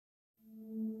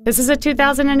This is a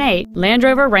 2008 Land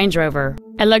Rover Range Rover,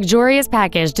 a luxurious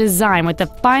package designed with the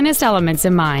finest elements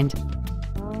in mind.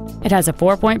 It has a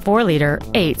 4.4-liter,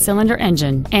 8-cylinder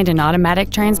engine and an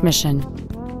automatic transmission.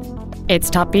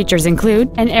 Its top features include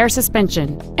an air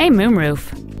suspension, a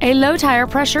moonroof, a low tire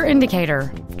pressure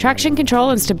indicator, traction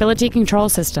control and stability control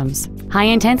systems,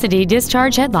 high-intensity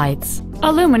discharge headlights,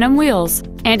 aluminum wheels,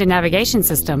 and a navigation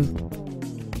system.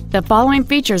 The following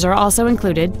features are also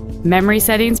included: memory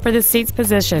settings for the seat's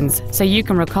positions so you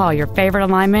can recall your favorite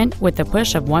alignment with the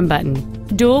push of one button,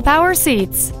 dual power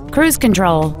seats, cruise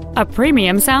control, a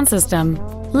premium sound system,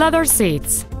 leather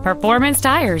seats, performance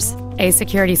tires, a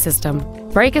security system,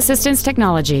 brake assistance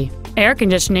technology, air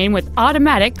conditioning with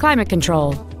automatic climate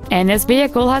control, and this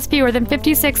vehicle has fewer than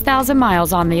 56,000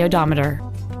 miles on the odometer.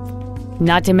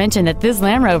 Not to mention that this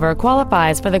Land Rover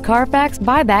qualifies for the Carfax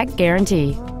buyback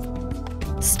guarantee.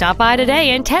 Stop by today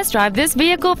and test drive this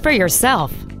vehicle for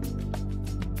yourself.